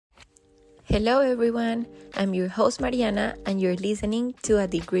Hello everyone, I'm your host Mariana and you're listening to A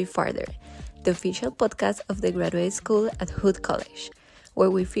Degree Farther, the official podcast of the graduate school at Hood College,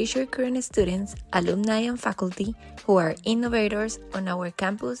 where we feature current students, alumni and faculty who are innovators on our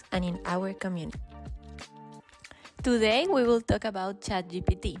campus and in our community. Today we will talk about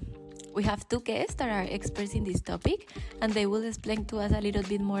ChatGPT. We have two guests that are experts in this topic and they will explain to us a little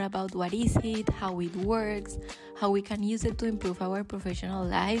bit more about what is it, how it works, how we can use it to improve our professional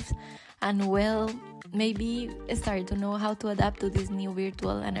lives, and maybe start to know how to adapt to this new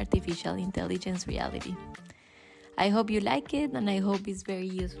virtual and artificial intelligence reality. I hope you like it and I hope it's very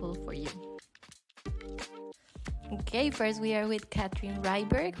useful for you. Okay, first we are with Kathryn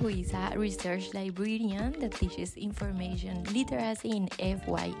Ryberg, who is a research librarian that teaches information literacy in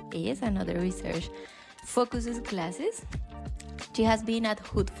FYS and other research focuses classes. She has been at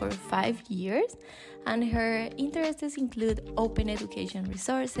Hood for 5 years and her interests include open education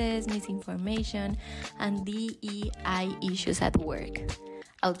resources, misinformation, and DEI issues at work.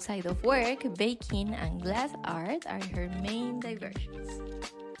 Outside of work, baking and glass art are her main diversions.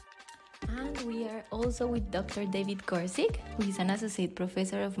 And we are also with Dr. David Gurzick, who is an associate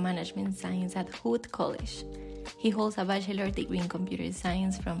professor of management science at Hood College. He holds a bachelor's degree in computer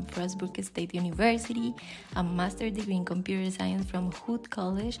science from Frostburg State University, a master's degree in computer science from Hood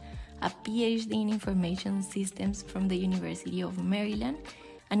College, a Ph.D. in information systems from the University of Maryland,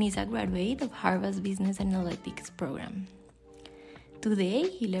 and is a graduate of Harvard's Business Analytics program. Today,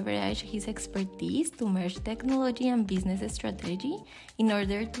 he leveraged his expertise to merge technology and business strategy in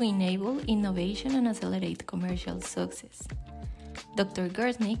order to enable innovation and accelerate commercial success. Dr.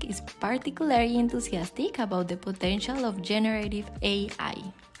 Gurzick is particularly enthusiastic about the potential of generative AI,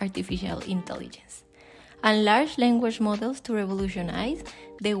 artificial intelligence, and large language models to revolutionize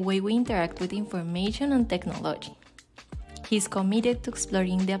the way we interact with information and technology. He's committed to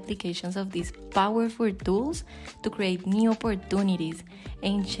exploring the applications of these powerful tools to create new opportunities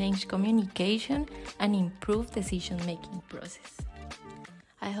and change communication and improve decision-making process.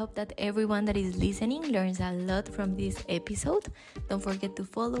 I hope that everyone that is listening learns a lot from this episode. Don't forget to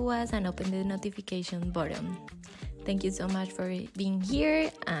follow us and open the notification button. Thank you so much for being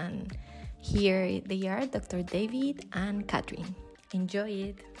here, and here they are, Dr. David and Kathryn. Enjoy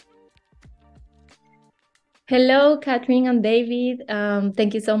it. Hello, Kathryn and David.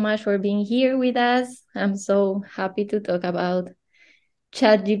 Thank you so much for being here with us. I'm so happy to talk about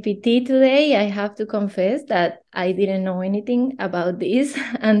ChatGPT today. I have to confess that I didn't know anything about this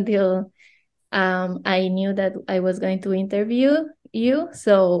until I knew that I was going to interview you.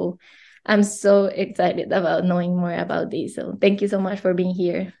 So I'm so excited about knowing more about this. So thank you so much for being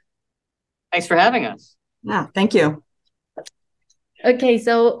here. Thanks for having us. Yeah, thank you. Okay,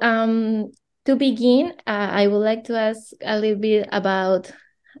 so to begin, I would like to ask a little bit about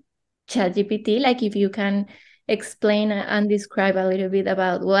ChatGPT, like if you can explain and describe a little bit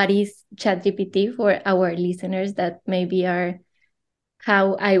about what is ChatGPT for our listeners that maybe are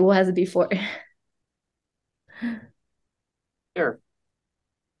how I was before. Sure.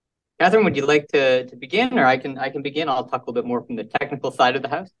 Kathryn, would you like to begin, or I can begin? I'll talk a little bit more from the technical side of the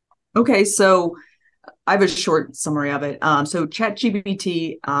house. Okay, so I have a short summary of it. So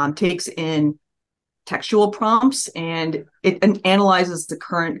ChatGPT takes in textual prompts and it analyzes the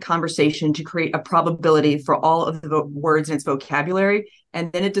current conversation to create a probability for all of the words in its vocabulary,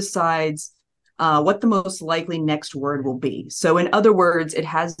 and then it decides what the most likely next word will be. So in other words, it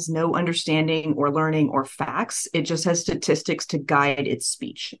has no understanding or learning or facts. It just has statistics to guide its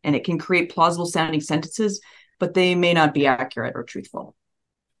speech, and it can create plausible sounding sentences, but they may not be accurate or truthful.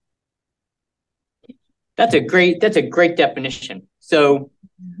 That's a great definition. So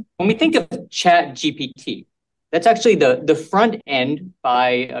when we think of ChatGPT, that's actually the front end by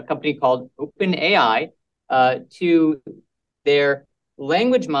a company called OpenAI to their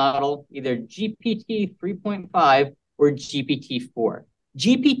language model, either GPT 3.5 or GPT-4.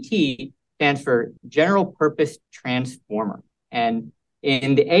 GPT stands for General Purpose Transformer. And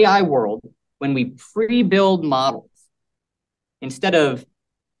in the AI world, when we pre-build models, instead of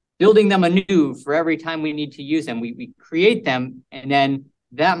building them anew for every time we need to use them, we create them, and then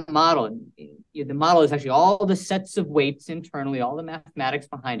that model, the model is actually all the sets of weights internally, all the mathematics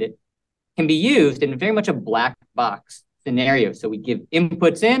behind it, can be used in very much a black box scenario. So we give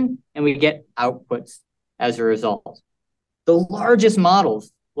inputs in and we get outputs as a result. The largest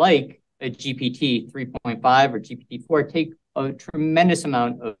models, like a GPT 3.5 or GPT-4, take a tremendous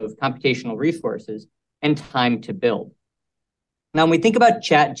amount of computational resources and time to build. Now, when we think about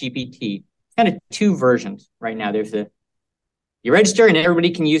ChatGPT, kind of two versions right now. There's you register and everybody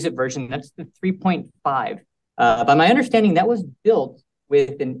can use it version. That's the 3.5. By my understanding, that was built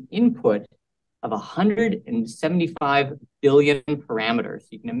with an input of 175 billion parameters.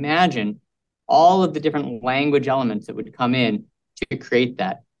 You can imagine all of the different language elements that would come in to create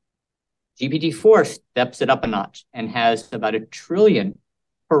that. GPT-4 steps it up a notch and has about 1 trillion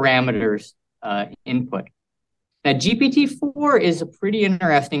parameters input. Now, GPT-4 is a pretty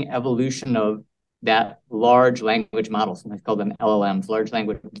interesting evolution of that large language model. Sometimes call them LLMs, large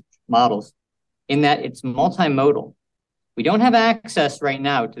language models, in that it's multimodal. We don't have access right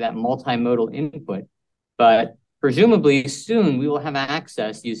now to that multimodal input, but presumably soon we will have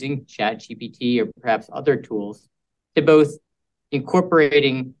access using ChatGPT or perhaps other tools to both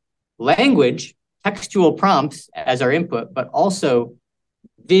incorporating language, textual prompts as our input, but also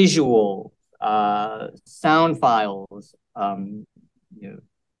visual, sound files,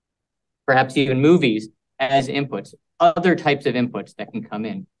 perhaps even movies as inputs, other types of inputs that can come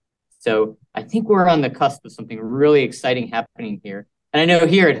in. So I think we're on the cusp of something really exciting happening here. And I know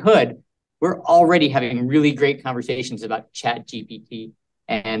here at Hood, we're already having really great conversations about ChatGPT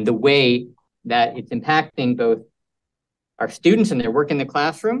and the way that it's impacting both our students and their work in the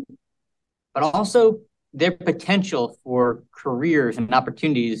classroom, but also their potential for careers and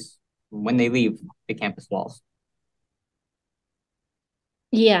opportunities when they leave the campus walls.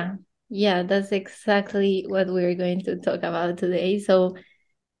 Yeah, that's exactly what we're going to talk about today. So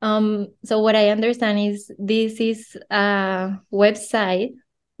what I understand is this is a website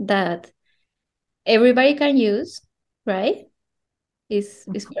that everybody can use, right? Is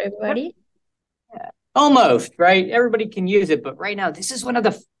for everybody? Almost, right? Everybody can use it, but right now, this is one of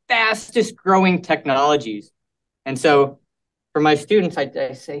the fastest growing technologies. And so for my students,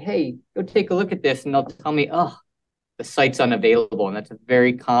 I say, hey, go take a look at this, and they'll tell me, oh, the site's unavailable. And that's a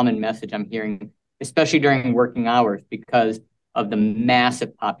very common message I'm hearing, especially during working hours, because of the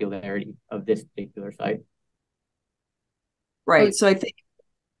massive popularity of this particular site. Right. So I think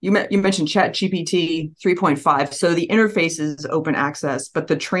you mentioned ChatGPT 3.5. So the interface is open access, but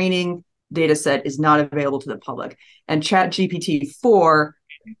the training data set is not available to the public. And ChatGPT 4,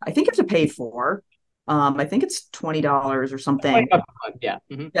 I think you have to pay for. I think it's $20 or something. Yeah.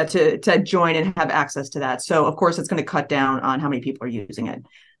 Mm-hmm. Yeah, to join and have access to that. So of course, it's going to cut down on how many people are using it.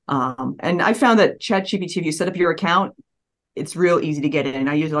 And I found that ChatGPT, if you set up your account, it's real easy to get in.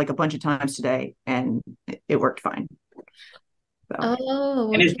 I used it like a bunch of times today, and it worked fine. So.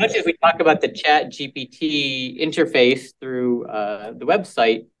 Oh, and as much as we talk about the ChatGPT interface through the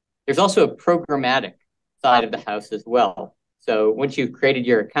website, there's also a programmatic side of the house as well. So once you've created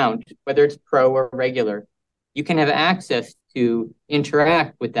your account, whether it's pro or regular, you can have access to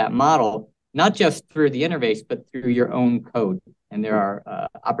interact with that model, not just through the interface, but through your own code. And there are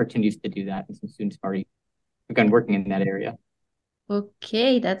opportunities to do that. And some students have already begun working in that area.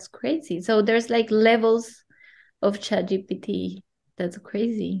 Okay, that's crazy. So there's like levels of ChatGPT. That's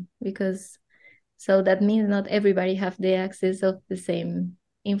crazy, because so that means not everybody have the access of the same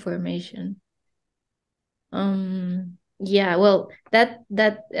information. Yeah, well, that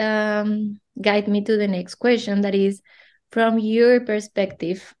guide me to the next question, that is, from your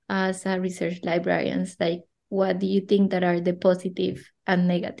perspective as a research librarians, like, what do you think that are the positive and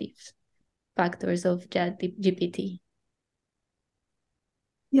negative factors of ChatGPT?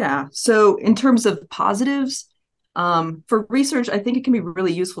 Yeah, so in terms of positives, for research, I think it can be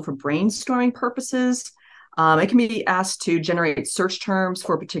really useful for brainstorming purposes. It can be asked to generate search terms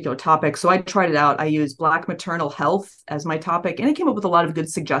for a particular topic. So I tried it out. I used Black maternal health as my topic, and it came up with a lot of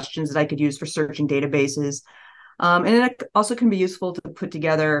good suggestions that I could use for searching databases. And it also can be useful to put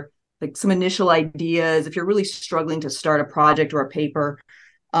together like some initial ideas. If you're really struggling to start a project or a paper,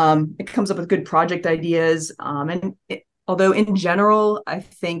 it comes up with good project ideas. Although in general, I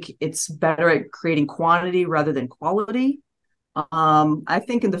think it's better at creating quantity rather than quality. I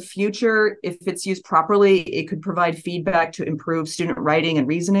think in the future, if it's used properly, it could provide feedback to improve student writing and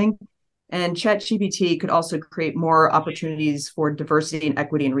reasoning. And ChatGPT could also create more opportunities for diversity and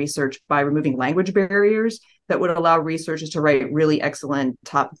equity in research by removing language barriers that would allow researchers to write really excellent,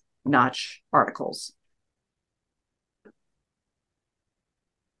 top-notch articles.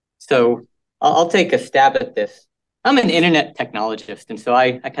 So I'll take a stab at this. I'm an internet technologist, and so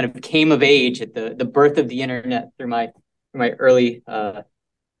I kind of came of age at the birth of the internet through my early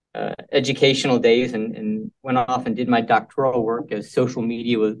educational days, and went off and did my doctoral work as social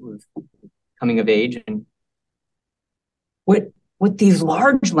media was coming of age. And what these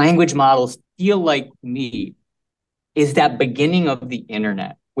large language models feel like to me is that beginning of the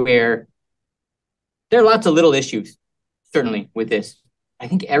internet, where there are lots of little issues, certainly, with this. I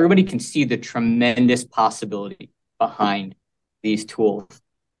think everybody can see the tremendous possibility behind these tools.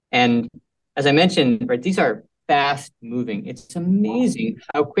 And as I mentioned, right, these are fast moving. It's amazing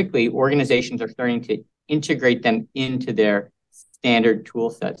how quickly organizations are starting to integrate them into their standard tool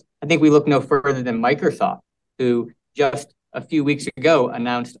sets. I think we look no further than Microsoft, who just a few weeks ago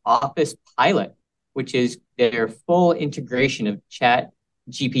announced Office Pilot, which is their full integration of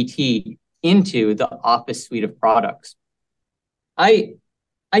ChatGPT into the Office suite of products. I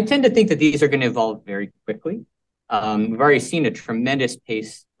tend to think that these are going to evolve very quickly. We've already seen a tremendous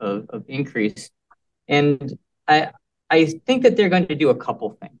pace of increase. And I think that they're going to do a couple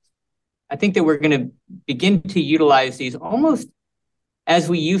things. I think that we're going to begin to utilize these almost as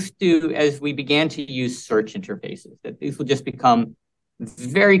we began to use search interfaces, that these will just become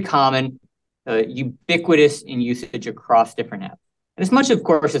very common, ubiquitous in usage across different apps. And as much, of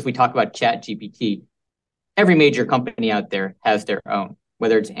course, as we talk about ChatGPT, every major company out there has their own,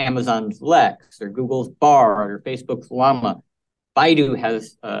 whether it's Amazon's Lex or Google's Bard or Facebook's Llama. Baidu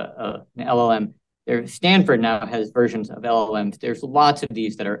has an LLM. Stanford now has versions of LLMs. There's lots of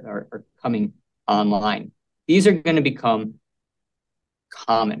these that are coming online. These are going to become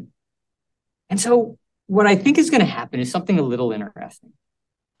common. And so what I think is going to happen is something a little interesting.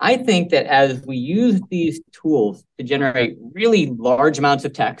 I think that as we use these tools to generate really large amounts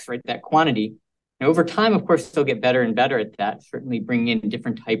of text, right, that quantity, and over time, of course, they'll get better and better at that, certainly bring in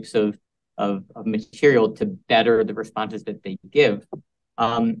different types of material to better the responses that they give.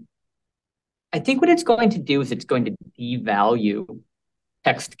 I think what it's going to do is it's going to devalue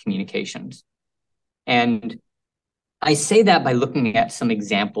text communications. And I say that by looking at some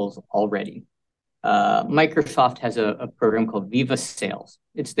examples already. Microsoft has a program called Viva Sales.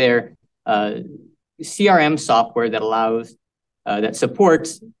 It's their CRM software that allows, that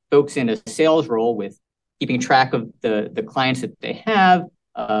supports folks in a sales role with keeping track of the clients that they have,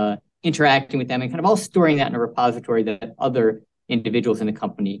 interacting with them, and kind of all storing that in a repository that other individuals in the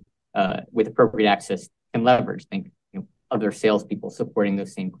company with appropriate access can leverage. Think, other salespeople supporting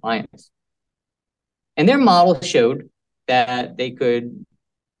those same clients. And their model showed that they could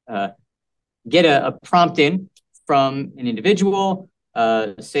get a prompt in from an individual,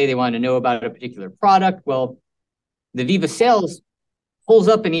 say they want to know about a particular product. Well, the Viva Sales pulls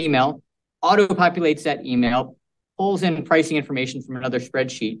up an email, auto-populates that email, pulls in pricing information from another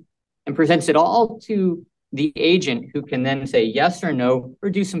spreadsheet, and presents it all to the agent, who can then say yes or no, or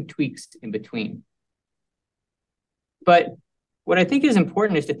do some tweaks in between. But what I think is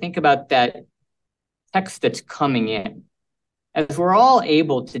important is to think about that text that's coming in. As we're all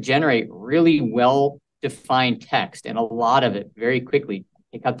able to generate really well-defined text, and a lot of it very quickly,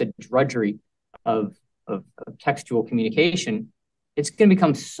 take out the drudgery of textual communication, it's going to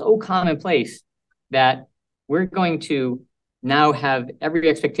become so commonplace that we're going to now have every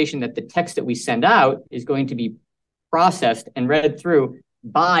expectation that the text that we send out is going to be processed and read through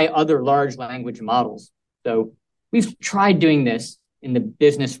by other large language models. So we've tried doing this in the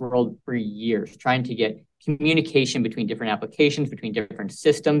business world for years, trying to get communication between different applications, between different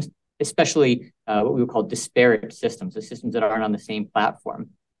systems, especially what we would call disparate systems, the systems that aren't on the same platform.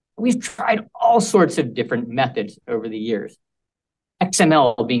 We've tried all sorts of different methods over the years.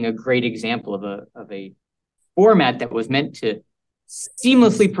 XML being a great example of a format that was meant to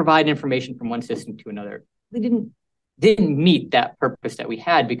seamlessly provide information from one system to another. We didn't meet that purpose that we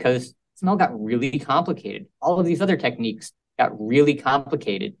had because XML got really complicated. All of these other techniques got really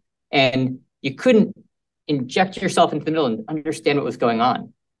complicated, and you couldn't inject yourself into the middle and understand what was going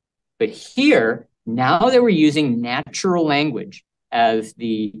on. But here, now that we're using natural language as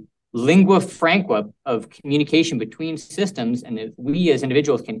the lingua franca of communication between systems, and if we as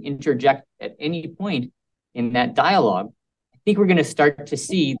individuals can interject at any point in that dialogue, I think we're going to start to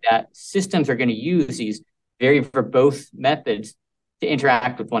see that systems are going to use these very verbose methods to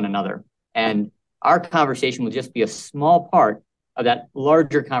interact with one another. And our conversation will just be a small part of that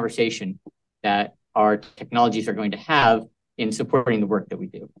larger conversation that our technologies are going to have in supporting the work that we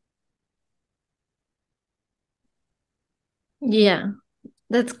do. Yeah,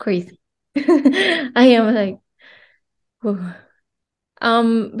 that's crazy. I am like,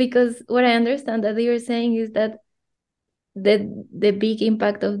 because what I understand that you're saying is that the big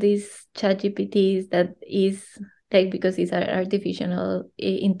impact of this ChatGPT is that is like, because it's artificial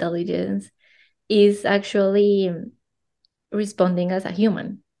intelligence, is actually responding as a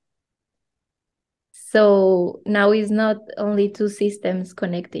human. So now it's not only two systems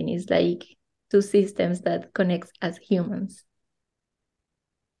connecting, it's like two systems that connect as humans.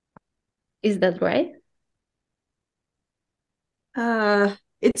 Is that right?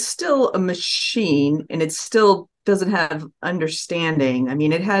 It's still a machine, and it still doesn't have understanding. I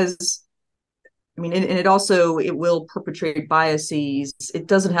mean, it will perpetrate biases. It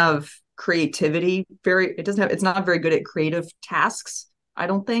doesn't have creativity. It's not very good at creative tasks, I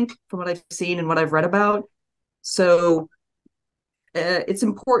don't think, from what I've seen and what I've read about. So it's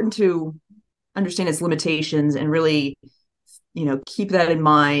important to understand its limitations and really, keep that in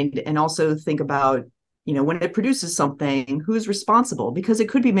mind, and also think about, when it produces something, who's responsible? Because it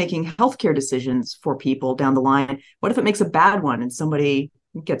could be making healthcare decisions for people down the line. What if it makes a bad one and somebody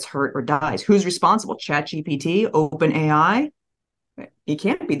gets hurt or dies? Who's responsible? ChatGPT, OpenAI? It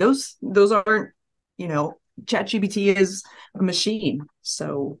can't be. Those aren't, ChatGPT is a machine.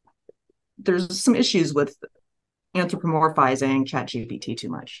 So there's some issues with anthropomorphizing ChatGPT too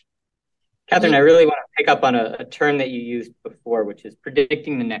much. Kathryn, I really want to pick up on a term that you used before, which is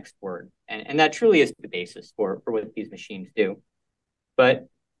predicting the next word. And that truly is the basis for what these machines do. But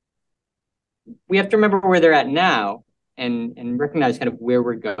we have to remember where they're at now and recognize kind of where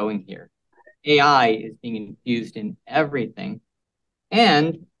we're going here. AI is being infused in everything,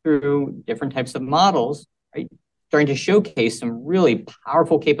 and through different types of models, right, starting to showcase some really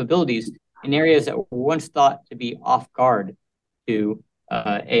powerful capabilities in areas that were once thought to be off guard to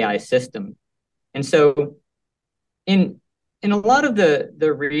AI systems. And so in a lot of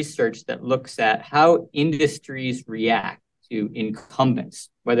the research that looks at how industries react to incumbents,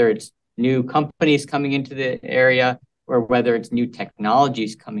 whether it's new companies coming into the area or whether it's new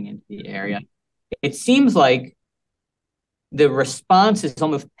technologies coming into the area, it seems like the response is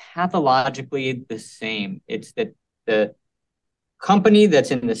almost pathologically the same. It's that the company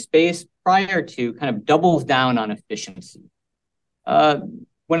that's in the space prior to kind of doubles down on efficiency.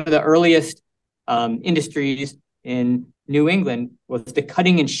 One of the earliest industries in New England was the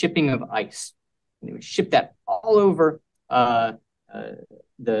cutting and shipping of ice. And they would ship that all over the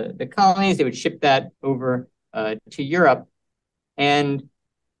colonies. They would ship that over to Europe. And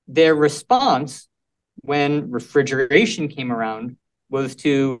their response when refrigeration came around was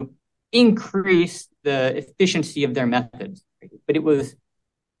to increase the efficiency of their methods. But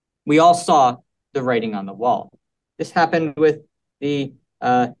we all saw the writing on the wall. This happened with the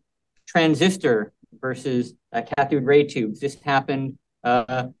transistor versus cathode ray tubes. This happened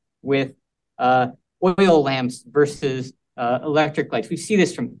with oil lamps versus electric lights. We see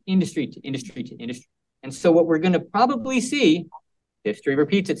this from industry to industry to industry. And so what we're going to probably see, history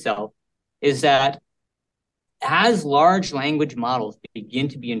repeats itself, is that as large language models begin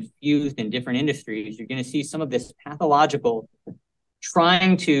to be infused in different industries, you're going to see some of this pathological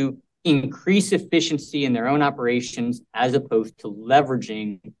trying to increase efficiency in their own operations as opposed to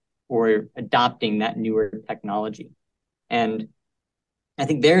leveraging or adopting that newer technology. And I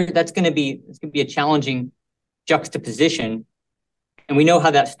think that's going to be a challenging juxtaposition. And we know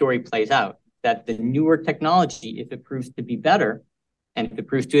how that story plays out, that the newer technology, if it proves to be better and if it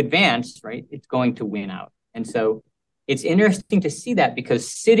proves to advance, right, it's going to win out. And so it's interesting to see that, because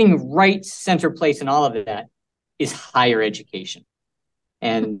sitting right center place in all of that is higher education.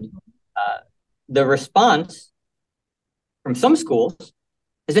 And the response from some schools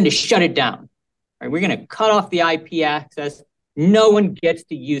has been to shut it down. Right? We're going to cut off the IP access. No one gets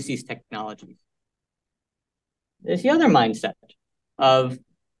to use these technologies. There's the other mindset of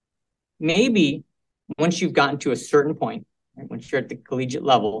maybe once you've gotten to a certain point, right, once you're at the collegiate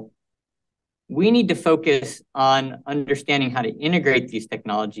level, we need to focus on understanding how to integrate these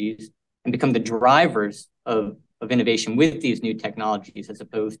technologies and become the drivers of innovation with these new technologies as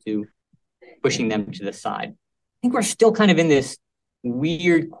opposed to pushing them to the side. I think we're still kind of in this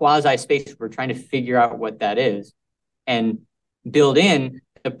weird quasi space where we're trying to figure out what that is and build in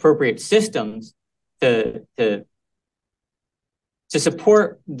appropriate systems to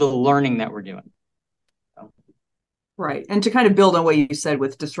support the learning that we're doing. Right. And to kind of build on what you said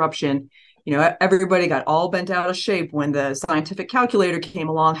with disruption, everybody got all bent out of shape when the scientific calculator came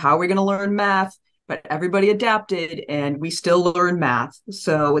along. How are we going to learn math? But everybody adapted and we still learn math.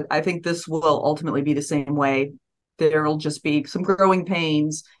 So I think this will ultimately be the same way. There'll just be some growing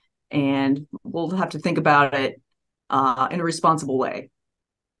pains and we'll have to think about it in a responsible way.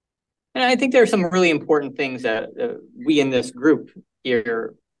 And I think there are some really important things that we in this group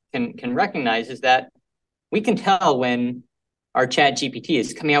here can recognize, is that we can tell when our ChatGPT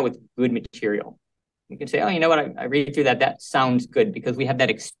is coming out with good material. We can say, oh, you know what, I read through that sounds good, because we have that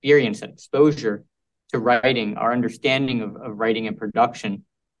experience, that exposure to writing. Our understanding of writing and production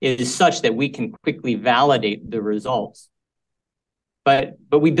is such that we can quickly validate the results. But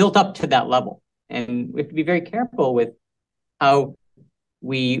we built up to that level, and we have to be very careful with how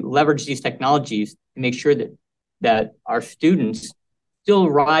we leverage these technologies to make sure that our students still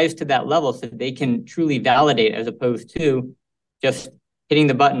rise to that level so that they can truly validate, as opposed to just hitting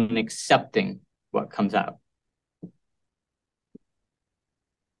the button and accepting what comes out.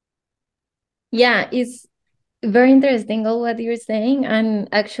 Yeah, it's very interesting all what you're saying, and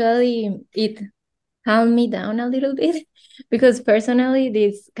actually it calmed me down a little bit because personally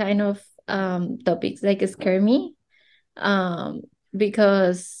these kind of topics like scare me, um,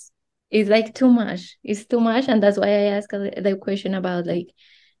 because it's like too much. It's too much, and that's why I asked the question about like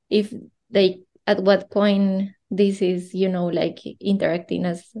if they at what point this is, you know, like interacting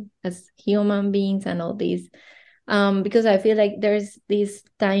as human beings and all this, because I feel like there's this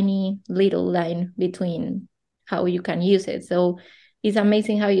tiny little line between how you can use it. So it's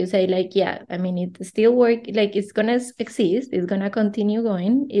amazing how you say like, yeah, I mean, it still work, like it's gonna exist, it's gonna continue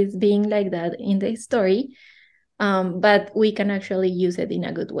going, it's being like that in the story, but we can actually use it in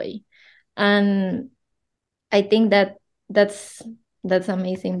a good way. And I think that that's that's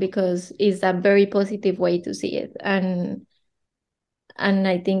amazing because it's a very positive way to see it. And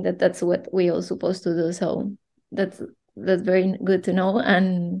I think that that's what we are supposed to do. So that's that's very good to know,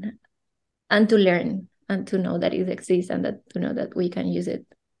 and to learn and to know that it exists, and that to know that we can use it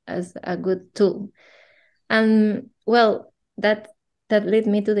as a good tool. And well, that led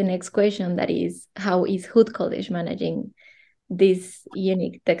me to the next question, that is, how is Hood College managing this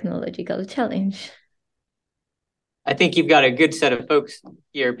unique technological challenge? I think you've got a good set of folks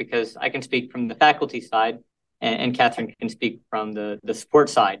here because I can speak from the faculty side, and Kathryn can speak from the support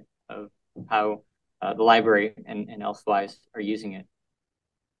side of how the library and elsewise are using it.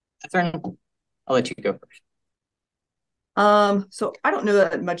 Kathryn, I'll let you go first. So I don't know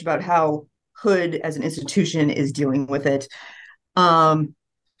that much about how Hood as an institution is dealing with it. I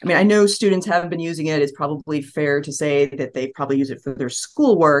mean, I know students have been using it. It's probably fair to say that they probably use it for their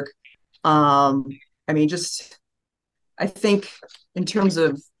schoolwork. I mean, just I think in terms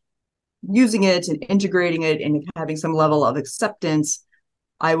of using it and integrating it and having some level of acceptance,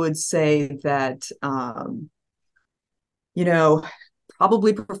 I would say that, you know,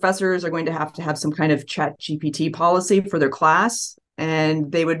 probably professors are going to have some kind of ChatGPT policy for their class,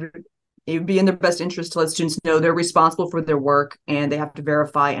 and it would be in their best interest to let students know they're responsible for their work and they have to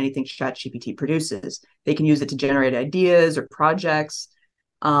verify anything ChatGPT produces. They can use it to generate ideas or projects.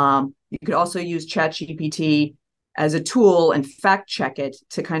 You could also use ChatGPT as a tool and fact check it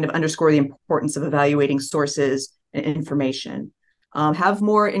to kind of underscore the importance of evaluating sources and information. Have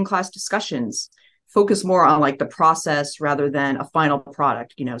more in-class discussions, focus more on like the process rather than a final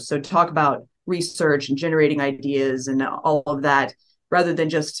product, you know, so talk about research and generating ideas and all of that, rather than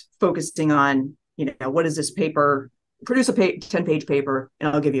just focusing on, you know, what is this paper, produce a 10-page paper and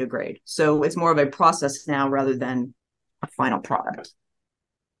I'll give you a grade. So it's more of a process now rather than a final product.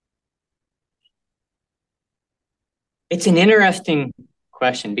 It's an interesting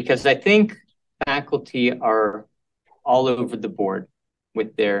question because I think faculty are all over the board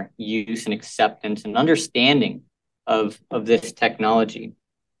with their use and acceptance and understanding of this technology.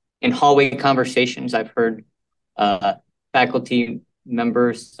 In hallway conversations, I've heard faculty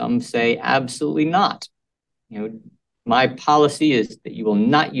members, some say absolutely not. You know, my policy is that you will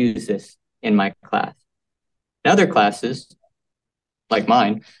not use this in my class. In other classes, like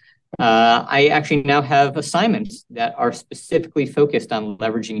mine, I actually now have assignments that are specifically focused on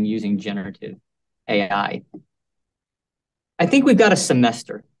leveraging and using generative AI. I think we've got a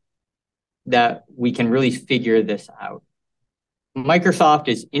semester that we can really figure this out. Microsoft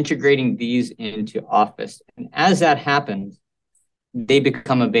is integrating these into Office. And as that happens, they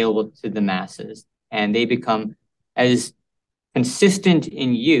become available to the masses and they become as consistent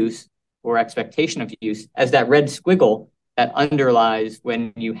in use or expectation of use as that red squiggle that underlies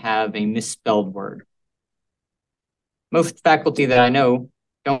when you have a misspelled word. Most faculty that I know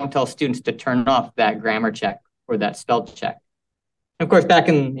don't tell students to turn off that grammar check or that spell check. And of course, back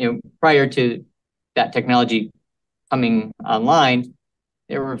in, you know, prior to that technology coming online,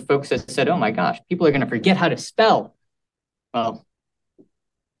 there were folks that said, oh my gosh, people are going to forget how to spell. Well,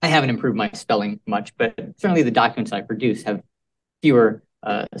 I haven't improved my spelling much, but certainly the documents I produce have fewer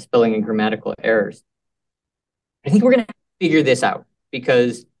spelling and grammatical errors. I think we're going to figure this out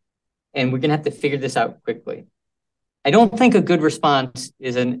and we're going to have to figure this out quickly. I don't think a good response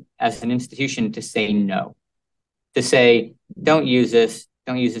is as an institution to say no, to say, don't use this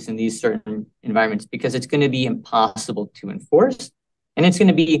in these certain environments, because it's going to be impossible to enforce. And it's going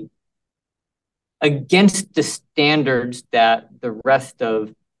to be against the standards that the rest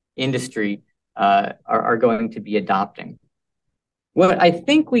of industry are going to be adopting. What I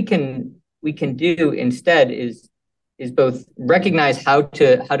think we can do instead is both recognize how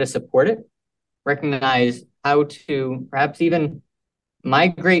to support it, recognize how to perhaps even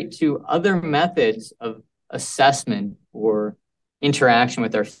migrate to other methods of assessment or interaction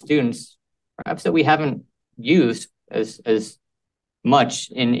with our students, perhaps that we haven't used as much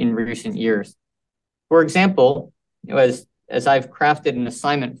in recent years. For example, as I've crafted an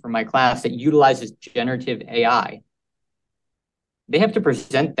assignment for my class that utilizes generative AI, they have to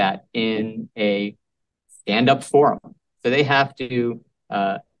present that in a stand-up forum. So they have to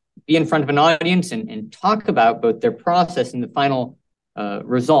be in front of an audience and talk about both their process and the final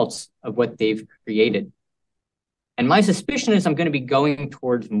results of what they've created. And my suspicion is I'm going to be going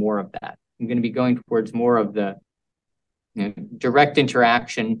towards more of that. I'm going to be going towards more of the direct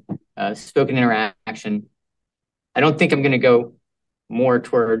interaction, spoken interaction. I don't think I'm going to go more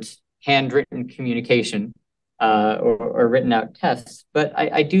towards handwritten communication or written out tests, but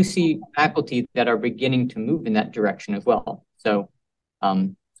I do see faculty that are beginning to move in that direction as well. So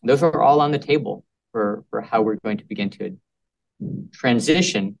those are all on the table for how we're going to begin to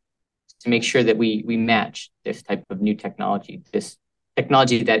transition to make sure that we match this type of new technology, this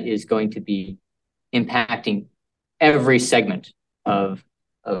technology that is going to be impacting every segment of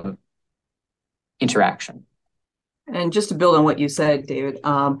interaction. And just to build on what you said, David,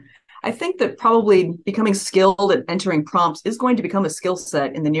 I think that probably becoming skilled at entering prompts is going to become a skill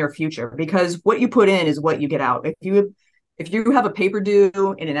set in the near future, because what you put in is what you get out. If you have a paper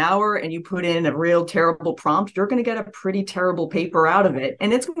due in an hour and you put in a real terrible prompt, you're going to get a pretty terrible paper out of it.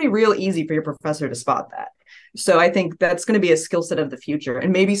 And it's going to be real easy for your professor to spot that. So I think that's going to be a skill set of the future.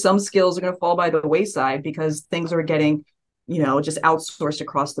 And maybe some skills are going to fall by the wayside because things are getting, just outsourced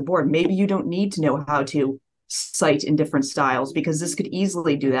across the board. Maybe you don't need to know how to cite in different styles because this could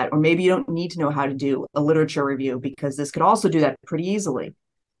easily do that. Or maybe you don't need to know how to do a literature review because this could also do that pretty easily.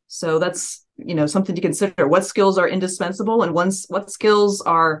 So that's, something to consider. What skills are indispensable and what skills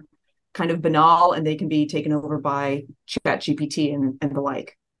are kind of banal and they can be taken over by ChatGPT and the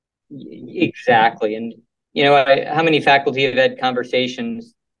like. Exactly. And, how many faculty have had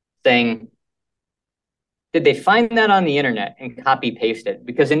conversations saying, did they find that on the internet and copy paste it?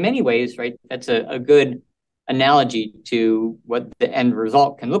 Because in many ways, right, that's a good analogy to what the end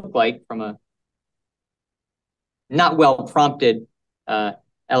result can look like from a not well prompted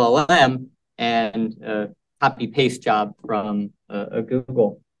LLM and a copy paste job from a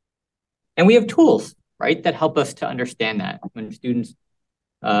Google. And we have tools, right, that help us to understand that. When students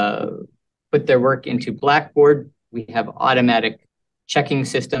put their work into Blackboard, we have automatic checking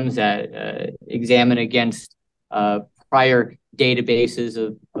systems that examine against prior databases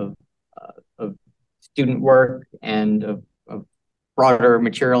of student work and of broader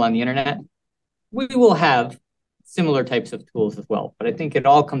material on the internet. We will have similar types of tools as well. But I think it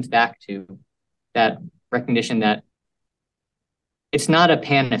all comes back to that recognition that it's not a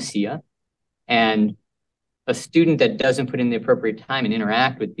panacea, and a student that doesn't put in the appropriate time and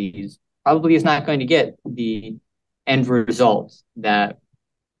interact with these probably is not going to get the end results that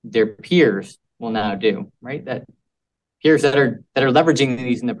their peers will now do, right? That peers that are leveraging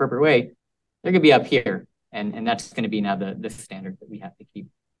these in the appropriate way, they're going to be up here, and that's going to be now the standard that we have to keep.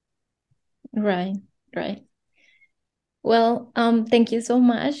 Right. Well, thank you so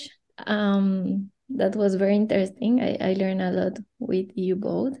much. That was very interesting. I learned a lot with you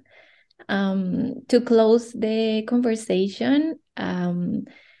both. To close the conversation,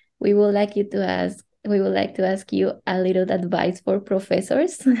 we would like to ask you a little advice for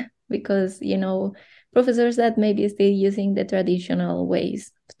professors because professors that maybe still using the traditional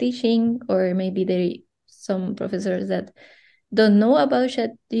ways of teaching, or maybe some professors that don't know about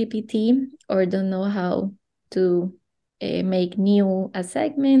ChatGPT or don't know how to make new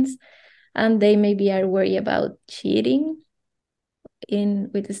assignments, and they maybe are worried about cheating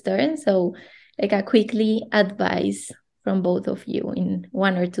with the students. So like a quickly advice from both of you in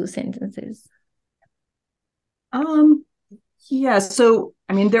 1 or 2 sentences. Yeah, so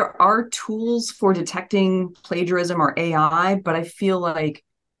I mean, there are tools for detecting plagiarism or AI, but I feel like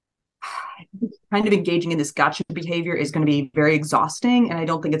kind of engaging in this gotcha behavior is going to be very exhausting, and I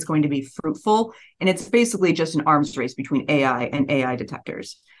don't think it's going to be fruitful. And it's basically just an arms race between AI and AI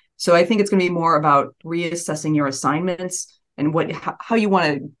detectors. So I think it's going to be more about reassessing your assignments and how you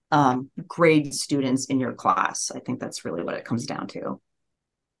want to grade students in your class. I think that's really what it comes down to.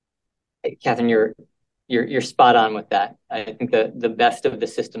 Hey, Kathryn, you're spot on with that. I think the best of the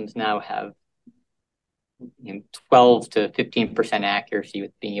systems now have 12 to 15% accuracy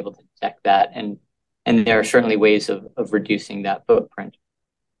with being able to detect that, and there are certainly ways of reducing that footprint.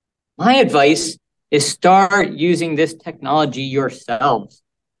 My advice is start using this technology yourselves,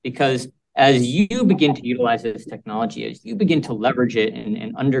 because as you begin to utilize this technology, as you begin to leverage it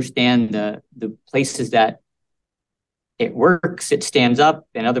and understand the places that it works, it stands up,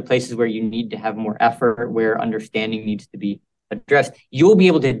 and other places where you need to have more effort, where understanding needs to be addressed, you'll be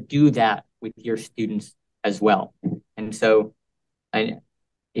able to do that with your students as well. And so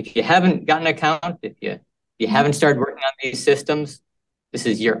If you haven't got an account, if you haven't started working on these systems, this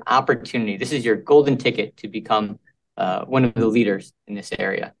is your opportunity. This is your golden ticket to become one of the leaders in this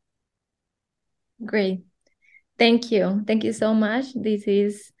area. Great. Thank you. Thank you so much. This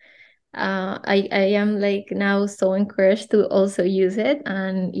is, I am like now so encouraged to also use it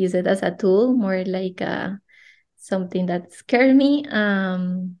and use it as a tool, more like something that scared me.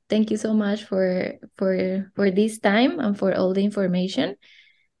 Thank you so much for this time and for all the information.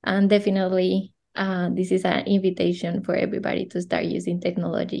 And definitely, this is an invitation for everybody to start using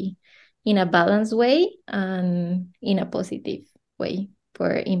technology in a balanced way and in a positive way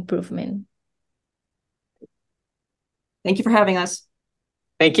for improvement. Thank you for having us.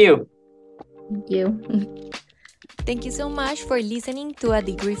 Thank you. Thank you. Thank you so much for listening to A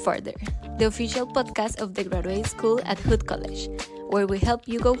Degree Further, the official podcast of the Graduate School at Hood College, where we help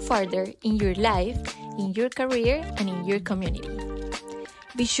you go further in your life, in your career, and in your community.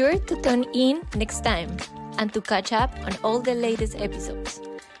 Be sure to tune in next time and to catch up on all the latest episodes.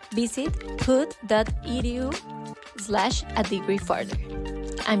 Visit hood.edu/a degree further.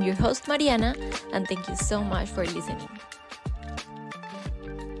 I'm your host, Mariana, and thank you so much for listening.